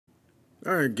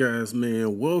All right, guys,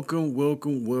 man. Welcome,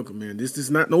 man. This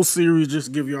is not no series.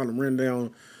 Just give y'all a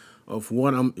rundown of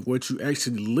what you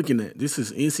actually looking at. This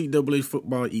is NCAA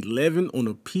football 11 on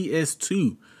the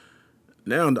PS2.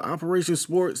 Now, the Operation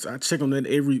Sports, I check on that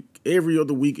every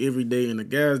other week, every day, and the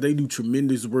guys they do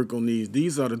tremendous work on these.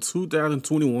 These are the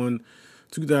 2021,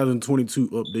 2022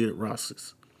 updated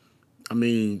rosters. I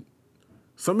mean,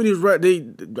 some of these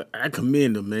I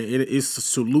commend them, man. It's a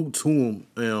salute to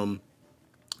them.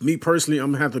 Me personally,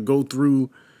 I'm gonna have to go through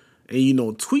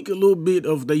and tweak a little bit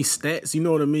of their stats. You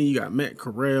know what I mean? You got Matt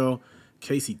Corral,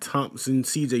 Casey Thompson,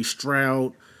 C.J.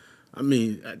 Stroud. I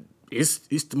mean, it's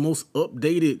the most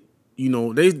updated.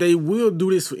 They will do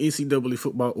this for NCAA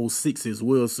football '06 as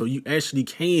well, so you actually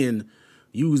can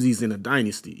use these in a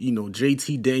dynasty.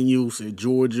 J.T. Daniels at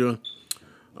Georgia.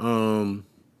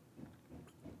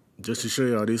 Just to show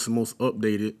y'all, this is the most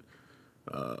updated.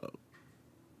 I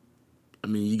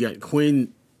mean, you got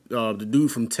Quinn, the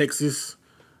dude from Texas,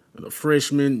 the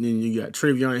freshman, and you got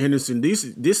Travion Henderson. This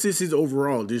is his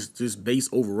overall, this base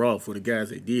overall for the guys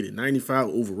that did it. 95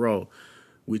 overall,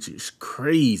 which is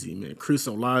crazy, man. Chris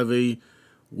Olave,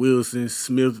 Wilson,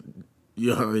 Smith,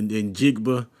 and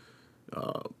Jigba,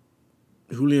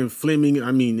 Julian Fleming.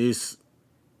 I mean, this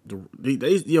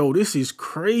is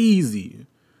crazy.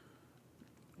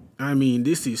 I mean,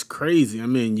 this is crazy. I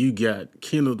mean, you got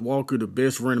Kenneth Walker, the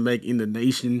best running back in the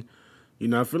nation.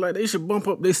 I feel like they should bump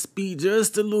up their speed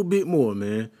just a little bit more,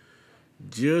 man.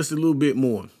 Just a little bit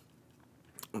more.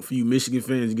 For you Michigan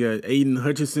fans, you got Aiden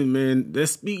Hutchinson, man. That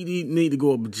speed need to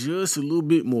go up just a little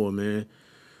bit more, man.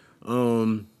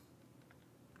 Who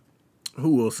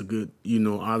else is good?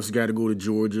 Obviously got to go to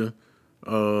Georgia.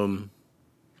 You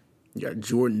got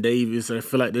Jordan Davis. I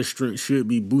feel like their strength should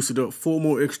be boosted up 4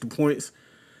 more extra points.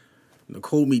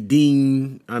 Nicole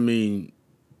Dean. I mean,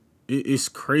 it's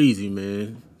crazy,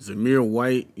 man. Zamir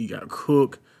White, you got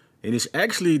Cook, and it's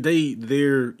actually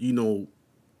their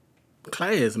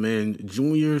class, man.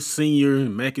 Junior, senior,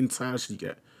 McIntosh. You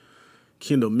got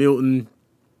Kendall Milton.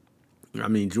 I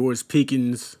mean, George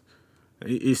Pickens.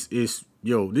 This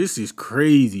is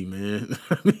crazy, man.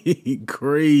 I mean,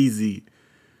 crazy.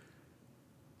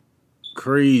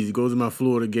 Crazy. Goes to my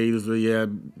Florida Gators, but yeah,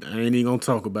 I ain't even gonna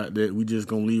talk about that. We just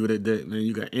gonna leave it at that, man.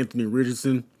 You got Anthony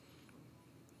Richardson,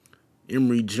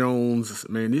 Emory Jones,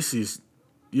 man. This is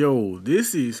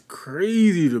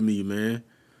crazy to me, man.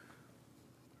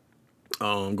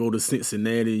 Go to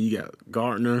Cincinnati. You got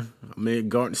Gardner,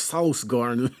 Sauce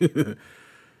Gardner,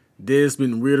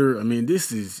 Desmond Ritter. I mean,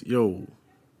 this is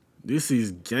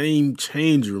game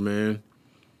changer, man.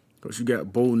 Cause you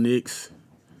got Bo Nix,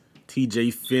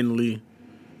 T.J. Finley,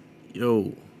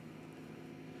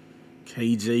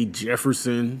 KJ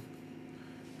Jefferson,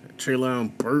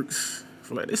 Treylon Burks. I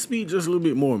feel like this speed just a little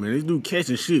bit more, man. This dude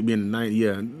catching should be in the 90.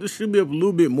 Yeah, this should be up a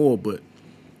little bit more, but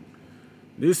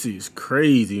this is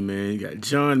crazy, man. You got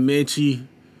John Mechie,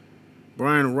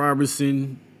 Brian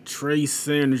Robertson, Trey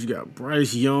Sanders. You got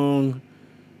Bryce Young.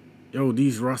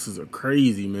 These rosters are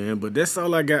crazy, man. But that's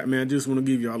all I got, man. I just want to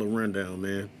give y'all a rundown,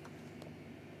 man.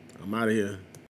 I'm out of here.